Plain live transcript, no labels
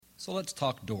So let's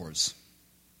talk doors.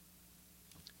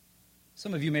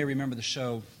 Some of you may remember the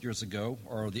show years ago,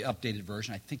 or the updated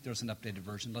version. I think there's an updated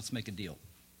version. Let's Make a Deal.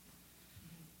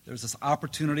 There's this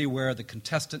opportunity where the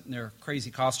contestant in their crazy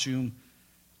costume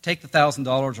take the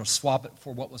 $1,000 or swap it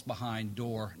for what was behind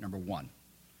door number one,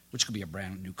 which could be a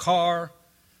brand new car,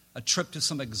 a trip to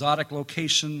some exotic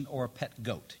location, or a pet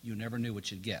goat. You never knew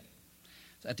what you'd get.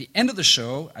 So at the end of the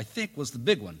show, I think, was the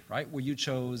big one, right, where you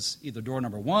chose either door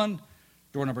number one,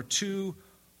 door number two,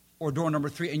 or door number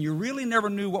three, and you really never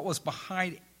knew what was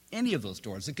behind any of those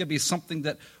doors. It could be something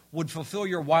that would fulfill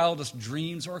your wildest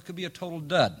dreams, or it could be a total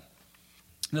dud.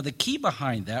 Now, the key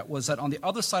behind that was that on the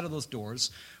other side of those doors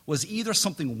was either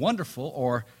something wonderful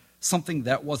or something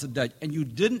that was a dud, and you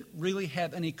didn't really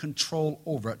have any control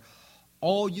over it.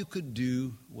 All you could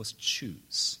do was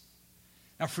choose.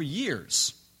 Now, for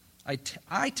years,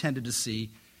 I tended to see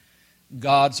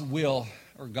God's will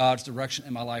or God's direction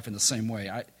in my life in the same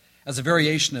way. As a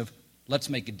variation of, let's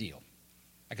make a deal.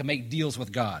 I can make deals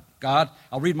with God. God,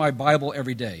 I'll read my Bible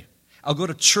every day. I'll go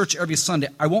to church every Sunday.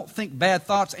 I won't think bad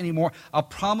thoughts anymore. I'll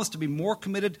promise to be more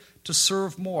committed to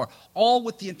serve more. All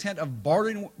with the intent of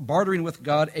bartering with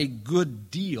God a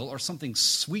good deal or something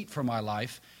sweet for my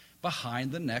life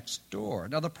behind the next door.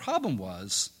 Now, the problem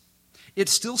was, it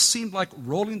still seemed like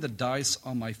rolling the dice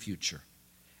on my future.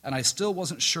 And I still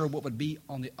wasn't sure what would be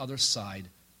on the other side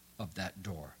of that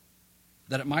door.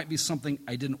 That it might be something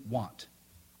I didn't want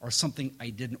or something I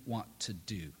didn't want to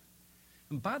do.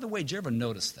 And by the way, did you ever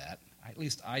notice that? At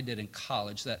least I did in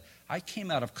college, that I came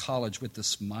out of college with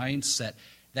this mindset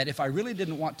that if I really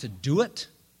didn't want to do it,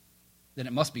 then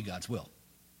it must be God's will.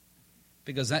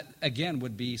 Because that, again,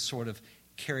 would be sort of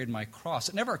carried my cross.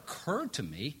 It never occurred to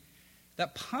me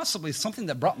that possibly something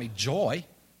that brought me joy,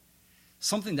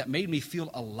 something that made me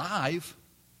feel alive,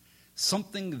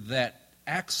 something that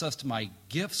accessed my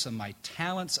gifts and my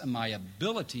talents and my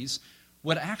abilities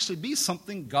would actually be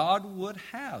something God would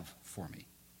have for me.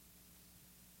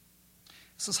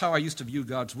 This is how I used to view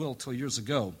God's will till years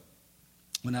ago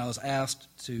when I was asked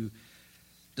to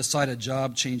decide a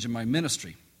job change in my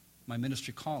ministry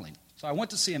calling. So I went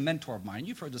to see a mentor of mine.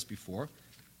 You've heard this before,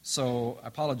 so I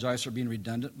apologize for being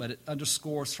redundant, but it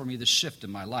underscores for me the shift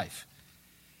in my life.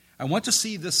 I went to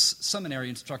see this seminary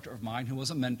instructor of mine who was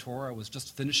a mentor. I was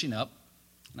just finishing up,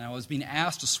 and I was being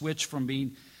asked to switch from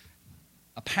being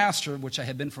a pastor, which I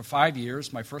had been for 5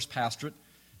 years, my first pastorate,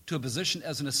 to a position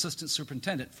as an assistant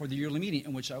superintendent for the yearly meeting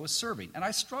in which I was serving. And I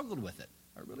struggled with it.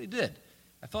 I really did.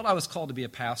 I felt I was called to be a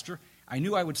pastor. I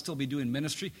knew I would still be doing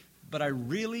ministry, but I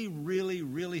really, really,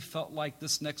 really felt like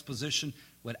this next position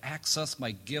would access my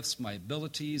gifts, my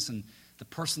abilities, and the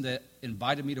person that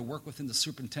invited me to work within the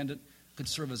superintendent could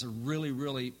serve as a really,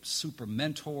 really super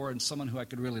mentor and someone who I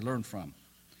could really learn from.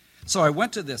 So I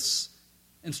went to this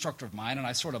instructor of mine, and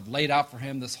I sort of laid out for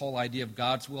him this whole idea of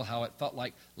God's will, how it felt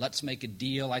like, let's make a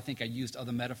deal. I think I used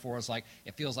other metaphors like,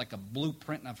 it feels like a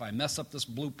blueprint, and if I mess up this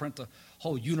blueprint, the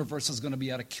whole universe is going to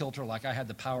be out of kilter, like I had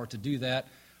the power to do that,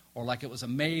 or like it was a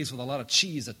maze with a lot of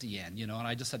cheese at the end, and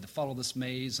I just had to follow this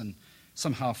maze and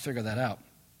somehow figure that out.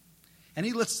 And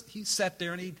he sat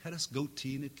there, and he had his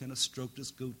goatee, and it kind of stroked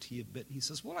his goatee a bit, and he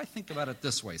says, well, I think about it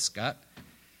this way, Scott.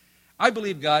 I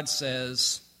believe God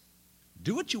says,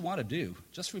 do what you want to do.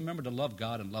 Just remember to love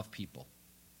God and love people.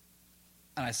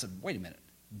 And I said, wait a minute.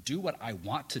 Do what I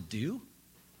want to do?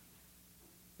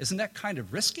 Isn't that kind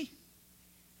of risky?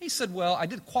 He said, well, I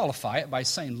did qualify it by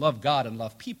saying love God and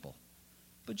love people.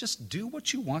 But just do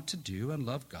what you want to do and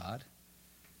love God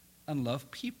and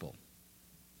love people.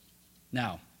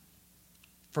 Now,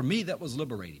 for me, that was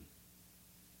liberating.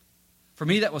 For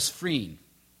me, that was freeing.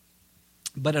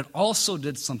 But it also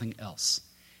did something else.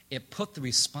 It put the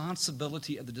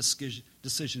responsibility of the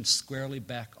decision squarely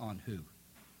back on who?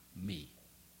 Me.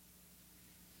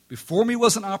 Before me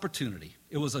was an opportunity.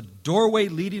 It was a doorway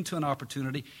leading to an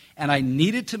opportunity, and I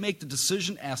needed to make the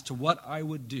decision as to what I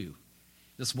would do.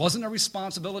 This wasn't a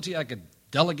responsibility I could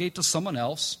delegate to someone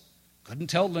else. Couldn't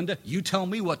tell Linda, you tell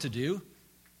me what to do.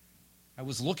 I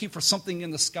was looking for something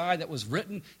in the sky that was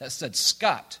written that said,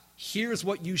 Scott, here's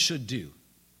what you should do.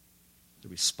 The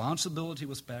responsibility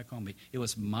was back on me. It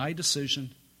was my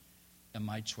decision and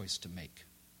my choice to make.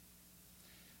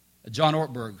 John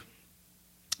Ortberg,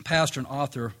 pastor and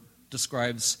author,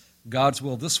 describes God's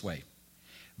will this way.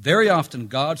 Very often,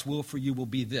 God's will for you will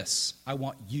be this. I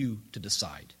want you to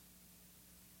decide.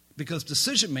 Because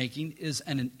decision-making is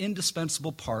an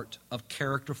indispensable part of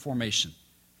character formation.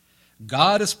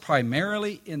 God is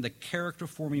primarily in the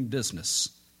character-forming business,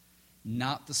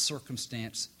 not the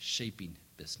circumstance-shaping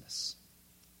business,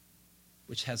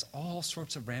 which has all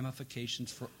sorts of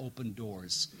ramifications for open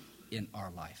doors in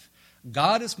our life.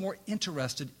 God is more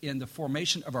interested in the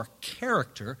formation of our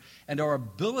character and our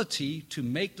ability to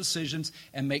make decisions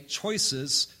and make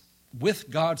choices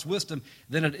with God's wisdom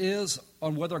than it is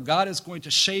on whether God is going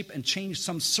to shape and change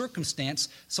some circumstance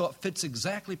so it fits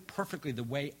exactly perfectly the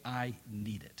way I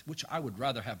need it, which I would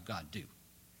rather have God do.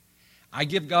 I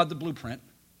give God the blueprint.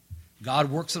 God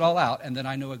works it all out, and then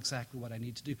I know exactly what I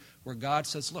need to do. Where God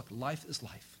says, look, life is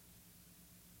life.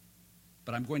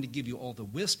 But I'm going to give you all the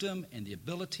wisdom and the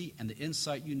ability and the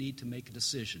insight you need to make a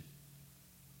decision.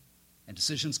 And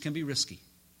decisions can be risky.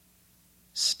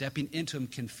 Stepping into them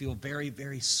can feel very,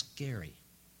 very scary.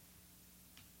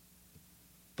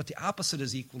 But the opposite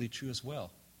is equally true as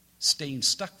well. Staying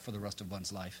stuck for the rest of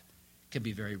one's life can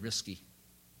be very risky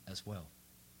as well.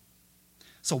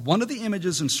 So one of the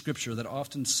images in Scripture that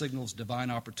often signals divine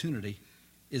opportunity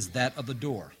is that of the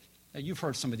door. Now, you've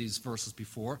heard some of these verses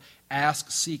before.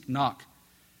 Ask, seek, knock,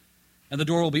 and the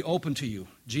door will be open to you.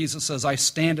 Jesus says, I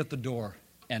stand at the door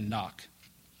and knock.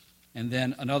 And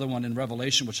then another one in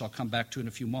Revelation, which I'll come back to in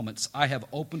a few moments. I have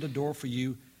opened a door for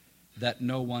you that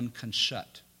no one can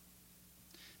shut.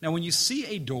 Now, when you see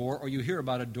a door or you hear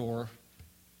about a door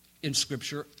in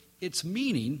Scripture, its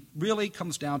meaning really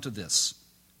comes down to this.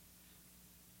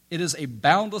 It is a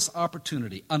boundless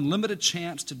opportunity, unlimited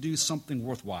chance to do something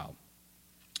worthwhile.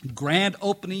 Grand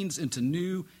openings into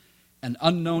new and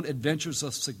unknown adventures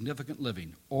of significant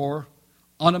living, or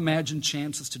unimagined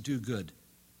chances to do good,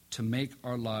 to make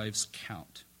our lives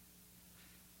count.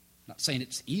 I'm not saying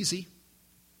it's easy.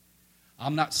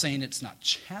 I'm not saying it's not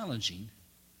challenging.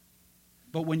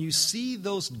 But when you see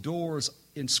those doors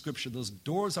in Scripture, those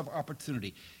doors of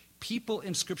opportunity, people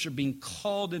in Scripture being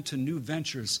called into new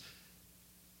ventures,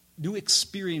 new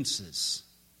experiences,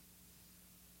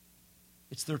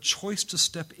 it's their choice to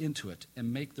step into it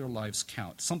and make their lives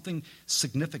count. Something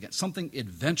significant, something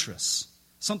adventurous,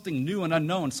 something new and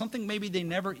unknown, something maybe they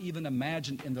never even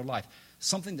imagined in their life,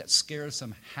 something that scares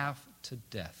them half to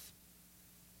death.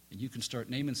 And you can start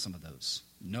naming some of those.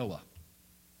 Noah,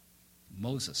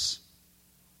 Moses,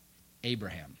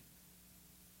 Abraham.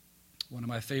 One of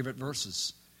my favorite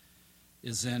verses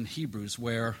is in Hebrews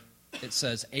where it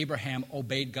says, Abraham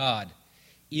obeyed God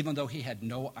even though he had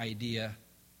no idea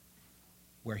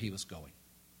where he was going.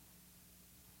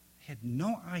 He had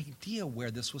no idea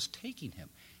where this was taking him.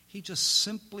 He just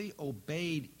simply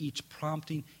obeyed each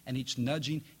prompting and each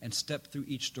nudging and stepped through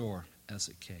each door as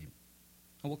it came.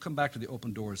 And we'll come back to the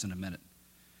open doors in a minute.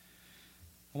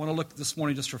 I want to look this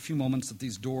morning just for a few moments at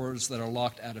these doors that are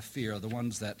locked out of fear, the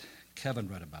ones that Kevin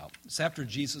read about. It's after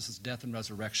Jesus' death and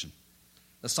resurrection.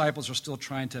 The disciples are still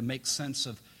trying to make sense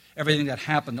of everything that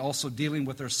happened, also dealing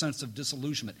with their sense of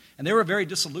disillusionment. And they were very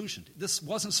disillusioned. This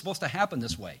wasn't supposed to happen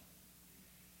this way.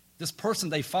 This person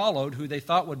they followed, who they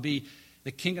thought would be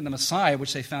the king and the Messiah,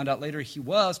 which they found out later he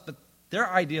was, but their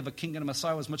idea of a king and a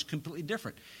Messiah was much completely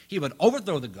different. He would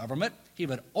overthrow the government, he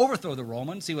would overthrow the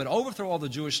Romans, he would overthrow all the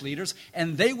Jewish leaders,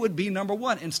 and they would be number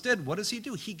one. Instead, what does he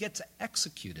do? He gets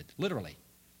executed, literally.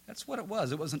 That's what it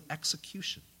was. It was an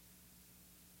execution.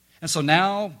 And so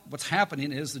now what's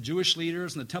happening is the Jewish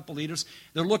leaders and the temple leaders,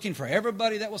 they're looking for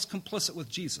everybody that was complicit with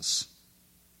Jesus.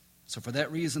 So for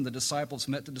that reason, the disciples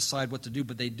met to decide what to do,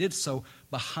 but they did so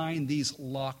behind these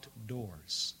locked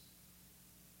doors.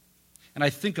 And I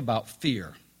think about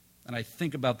fear, and I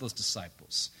think about those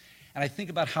disciples. And I think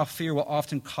about how fear will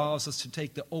often cause us to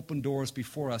take the open doors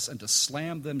before us and to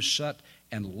slam them shut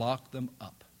and lock them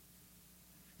up.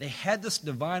 They had this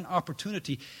divine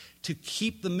opportunity to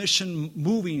keep the mission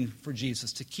moving for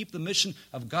Jesus, to keep the mission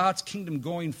of God's kingdom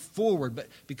going forward, but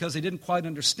because they didn't quite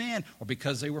understand or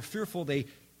because they were fearful, they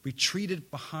retreated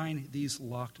behind these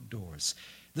locked doors.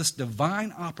 This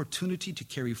divine opportunity to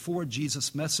carry forward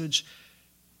Jesus' message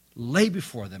lay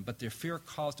before them, but their fear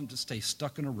caused them to stay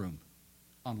stuck in a room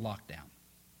on lockdown.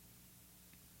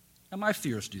 And my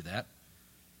fears do that.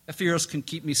 My fears can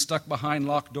keep me stuck behind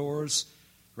locked doors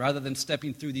rather than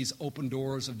stepping through these open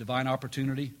doors of divine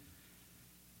opportunity.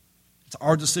 It's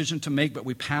our decision to make, but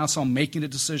we pass on making a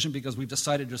decision because we've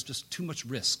decided there's just too much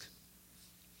risk,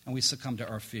 and we succumb to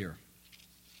our fear.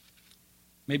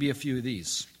 Maybe a few of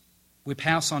these. We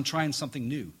pass on trying something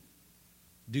new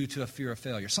due to a fear of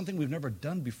failure, something we've never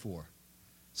done before,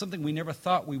 something we never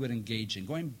thought we would engage in,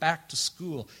 going back to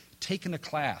school, taking a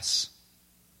class,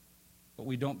 but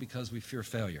we don't because we fear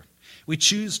failure. We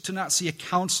choose to not see a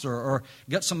counselor or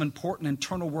get some important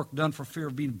internal work done for fear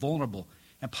of being vulnerable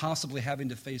and possibly having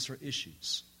to face our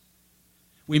issues.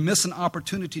 We miss an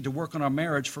opportunity to work on our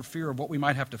marriage for fear of what we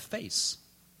might have to face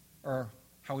or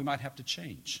how we might have to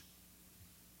change.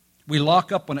 We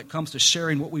lock up when it comes to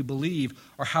sharing what we believe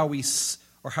or how we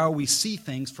see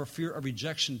things for fear of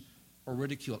rejection or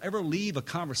ridicule? Ever leave a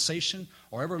conversation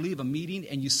or ever leave a meeting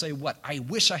and you say, what? I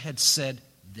wish I had said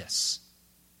this.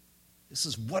 This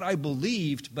is what I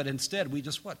believed, but instead we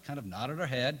just what? Kind of nodded our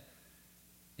head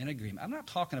in agreement. I'm not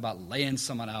talking about laying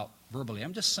someone out verbally.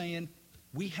 I'm just saying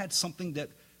we had something that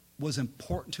was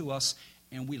important to us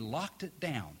and we locked it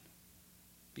down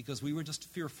because we were just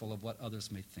fearful of what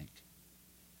others may think.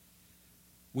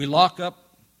 We lock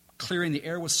up clearing the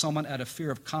air with someone out of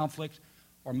fear of conflict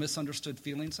or misunderstood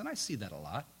feelings, and I see that a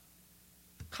lot.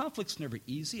 Conflict's never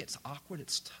easy. It's awkward.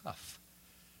 It's tough.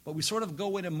 But we sort of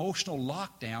go in emotional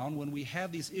lockdown when we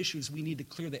have these issues. We need to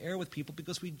clear the air with people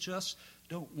because we just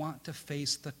don't want to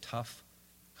face the tough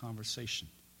conversation.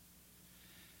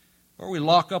 Or we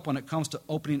lock up when it comes to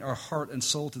opening our heart and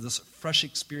soul to this fresh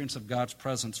experience of God's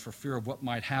presence for fear of what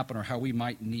might happen or how we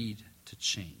might need to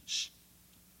change.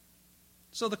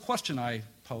 So the question I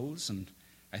pose and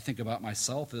I think about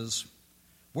myself is,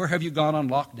 where have you gone on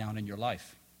lockdown in your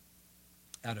life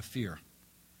out of fear?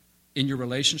 In your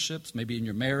relationships, maybe in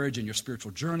your marriage, in your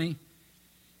spiritual journey,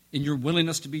 in your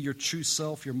willingness to be your true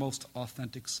self, your most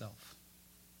authentic self.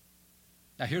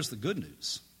 Now here's the good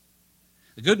news.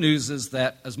 The good news is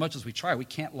that as much as we try, we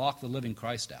can't lock the living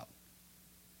Christ out.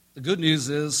 The good news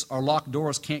is our locked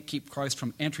doors can't keep Christ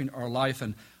from entering our life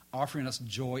and offering us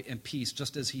joy and peace,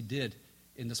 just as he did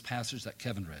in this passage that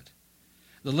Kevin read.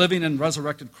 The living and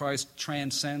resurrected Christ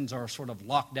transcends our sort of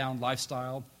locked-down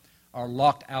lifestyle, our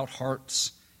locked-out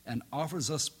hearts, and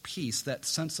offers us peace, that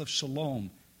sense of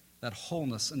shalom, that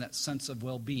wholeness, and that sense of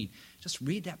well-being. Just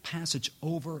read that passage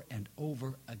over and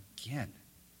over again.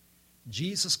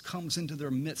 Jesus comes into their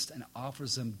midst and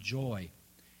offers them joy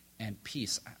and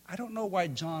peace. I don't know why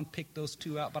John picked those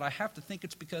two out, but I have to think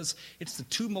it's because it's the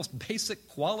two most basic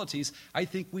qualities I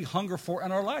think we hunger for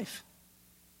in our life.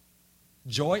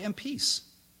 Joy and peace.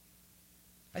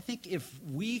 I think if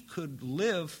we could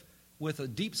live with a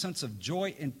deep sense of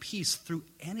joy and peace through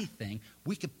anything,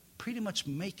 we could pretty much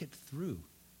make it through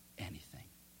anything.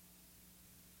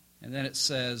 And then it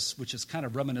says, which is kind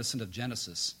of reminiscent of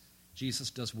Genesis, Jesus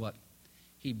does what?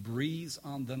 He breathes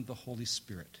on them the Holy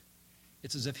Spirit.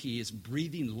 It's as if he is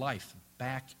breathing life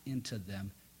back into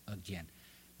them again.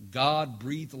 God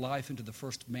breathed life into the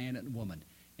first man and woman.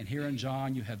 And here in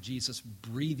John, you have Jesus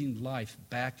breathing life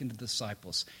back into the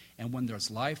disciples. And when there's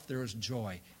life, there is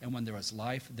joy. And when there is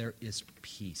life, there is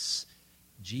peace.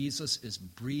 Jesus is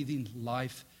breathing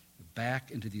life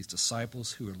back into these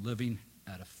disciples who are living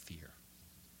out of fear.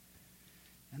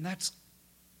 And that's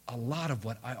a lot of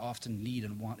what I often need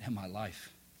and want in my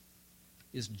life,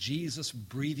 is Jesus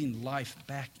breathing life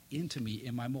back into me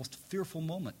in my most fearful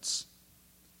moments,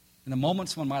 in the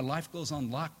moments when my life goes on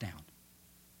lockdown.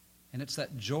 And it's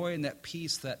that joy and that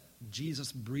peace that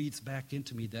Jesus breathes back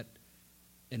into me that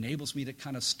enables me to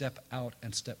kind of step out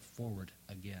and step forward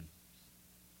again.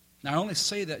 Now, I only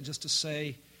say that just to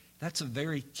say that's a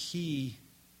very key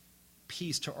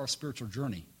piece to our spiritual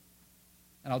journey.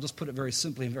 And I'll just put it very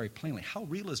simply and very plainly. How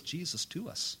real is Jesus to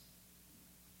us?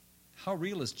 How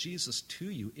real is Jesus to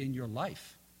you in your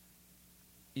life,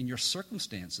 in your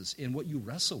circumstances, in what you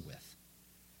wrestle with?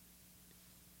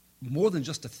 More than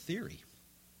just a theory,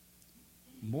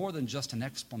 more than just an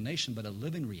explanation, but a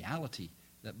living reality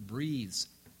that breathes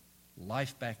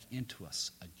life back into us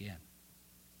again.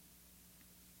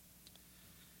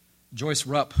 Joyce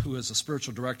Rupp, who is a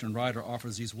spiritual director and writer,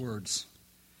 offers these words.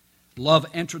 Love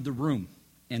entered the room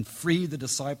and freed the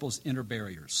disciples' inner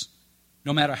barriers.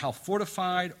 No matter how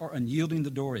fortified or unyielding the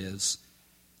door is,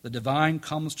 the divine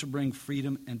comes to bring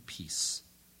freedom and peace.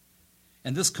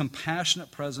 And this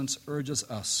compassionate presence urges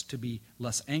us to be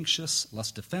less anxious,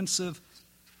 less defensive,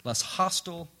 less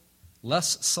hostile,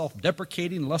 less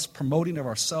self-deprecating, less promoting of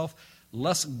ourselves,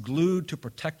 less glued to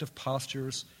protective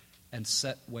postures and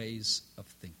set ways of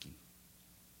thinking.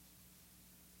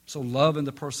 So love in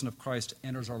the person of Christ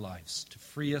enters our lives to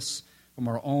free us from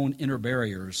our own inner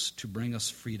barriers, to bring us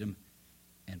freedom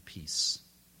and peace.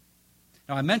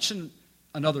 Now, I mentioned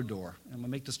another door, and I'm going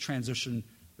to make this transition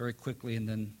very quickly and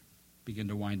then begin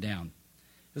to wind down.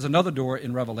 There's another door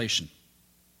in Revelation.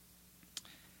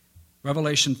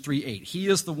 Revelation 3:8. He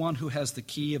is the one who has the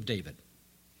key of David.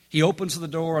 He opens the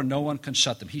door and no one can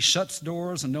shut them. He shuts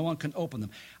doors and no one can open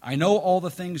them. I know all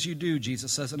the things you do,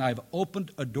 Jesus says, and I have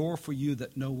opened a door for you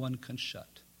that no one can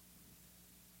shut.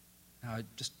 Now,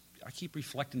 I keep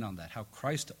reflecting on that, how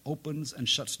Christ opens and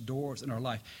shuts doors in our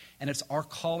life. And it's our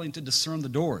calling to discern the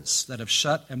doors that have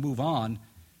shut and move on,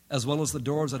 as well as the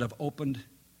doors that have opened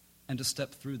and to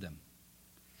step through them.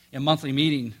 In monthly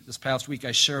meeting this past week,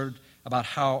 I shared about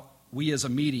how we as a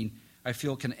meeting, I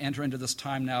feel, can enter into this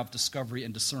time now of discovery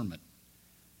and discernment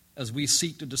as we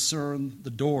seek to discern the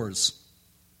doors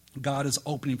God is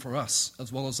opening for us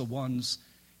as well as the ones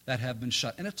that have been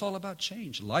shut. And it's all about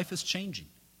change. Life is changing.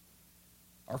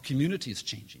 Our community is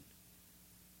changing.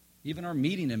 Even our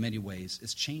meeting in many ways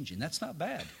is changing. That's not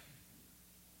bad.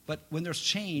 But when there's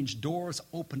change, doors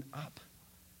open up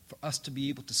for us to be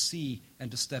able to see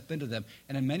and to step into them.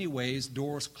 And in many ways,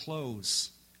 doors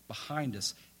close behind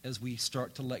us as we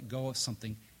start to let go of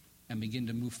something and begin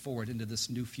to move forward into this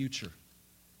new future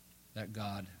that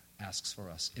God asks for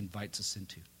us, invites us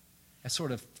into. I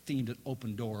sort of themed it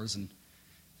open doors, and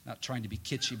not trying to be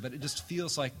kitschy, but it just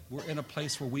feels like we're in a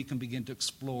place where we can begin to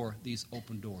explore these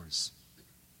open doors.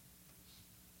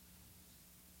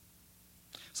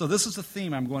 So this is the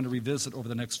theme I'm going to revisit over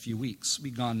the next few weeks.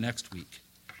 We'll be gone next week.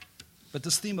 But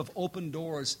this theme of open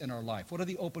doors in our life. What are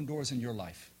the open doors in your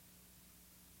life?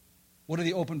 What are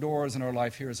the open doors in our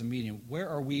life here as a medium? Where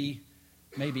are we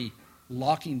maybe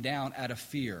locking down out of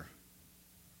fear?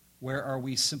 Where are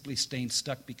we simply staying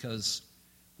stuck because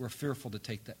we're fearful to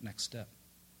take that next step?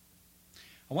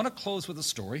 I want to close with a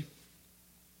story.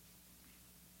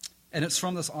 And it's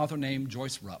from this author named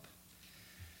Joyce Rupp.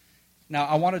 Now,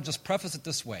 I want to just preface it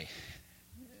this way.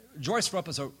 Joyce Rupp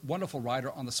is a wonderful writer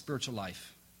on the spiritual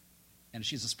life, and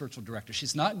she's a spiritual director.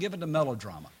 She's not given to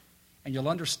melodrama, and you'll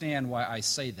understand why I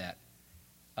say that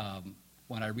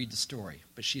when I read the story.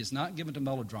 But she is not given to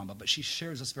melodrama, but she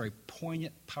shares this very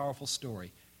poignant, powerful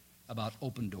story about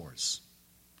open doors.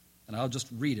 And I'll just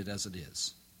read it as it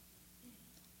is.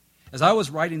 As I was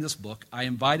writing this book, I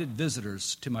invited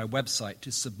visitors to my website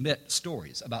to submit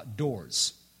stories about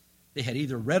doors they had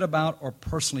either read about or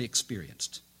personally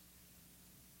experienced.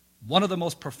 One of the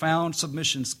most profound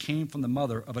submissions came from the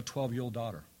mother of a 12-year-old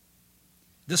daughter.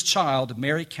 This child,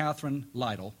 Mary Catherine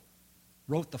Lytle,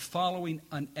 wrote the following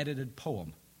unedited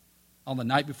poem on the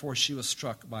night before she was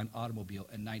struck by an automobile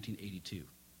in 1982.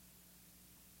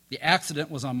 The accident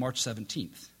was on March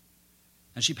 17th,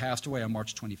 and she passed away on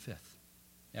March 25th.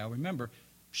 Now remember,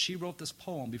 she wrote this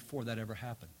poem before that ever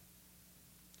happened.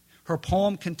 Her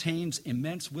poem contains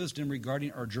immense wisdom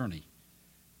regarding our journey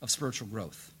of spiritual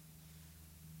growth.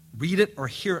 Read it or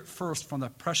hear it first from the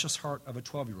precious heart of a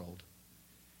 12-year-old,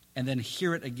 and then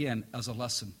hear it again as a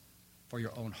lesson for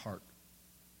your own heart.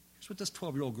 Here's what this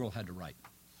 12-year-old girl had to write.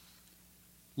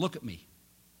 Look at me.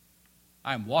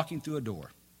 I am walking through a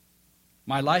door.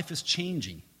 My life is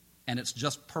changing, and it's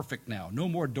just perfect now. No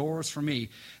more doors for me.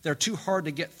 They're too hard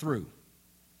to get through.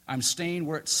 I'm staying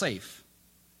where it's safe.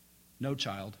 No,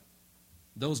 child.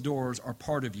 Those doors are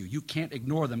part of you. You can't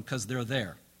ignore them because they're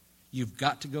there. You've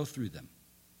got to go through them.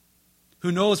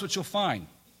 Who knows what you'll find?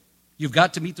 You've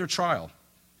got to meet their trial.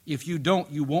 If you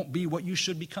don't, you won't be what you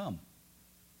should become.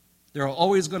 There are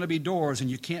always going to be doors, and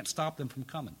you can't stop them from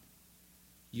coming.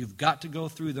 You've got to go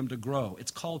through them to grow.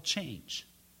 It's called change.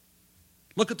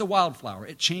 Look at the wildflower.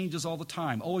 It changes all the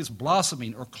time, always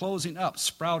blossoming or closing up,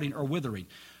 sprouting or withering.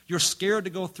 You're scared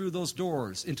to go through those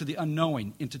doors into the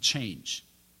unknowing, into change.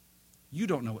 You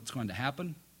don't know what's going to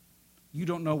happen. You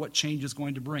don't know what change is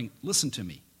going to bring. Listen to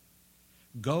me.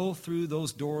 Go through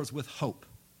those doors with hope.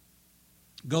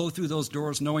 Go through those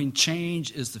doors knowing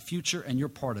change is the future and you're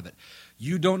part of it.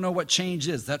 You don't know what change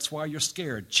is. That's why you're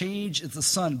scared. Change is the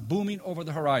sun booming over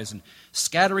the horizon,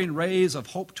 scattering rays of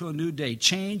hope to a new day.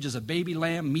 Change is a baby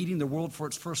lamb meeting the world for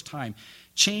its first time.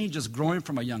 Change is growing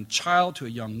from a young child to a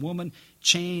young woman.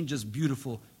 Change is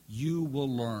beautiful. You will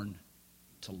learn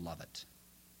to love it.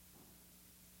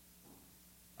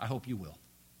 I hope you will.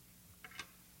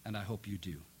 And I hope you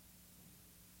do.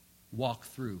 Walk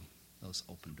through those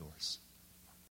open doors.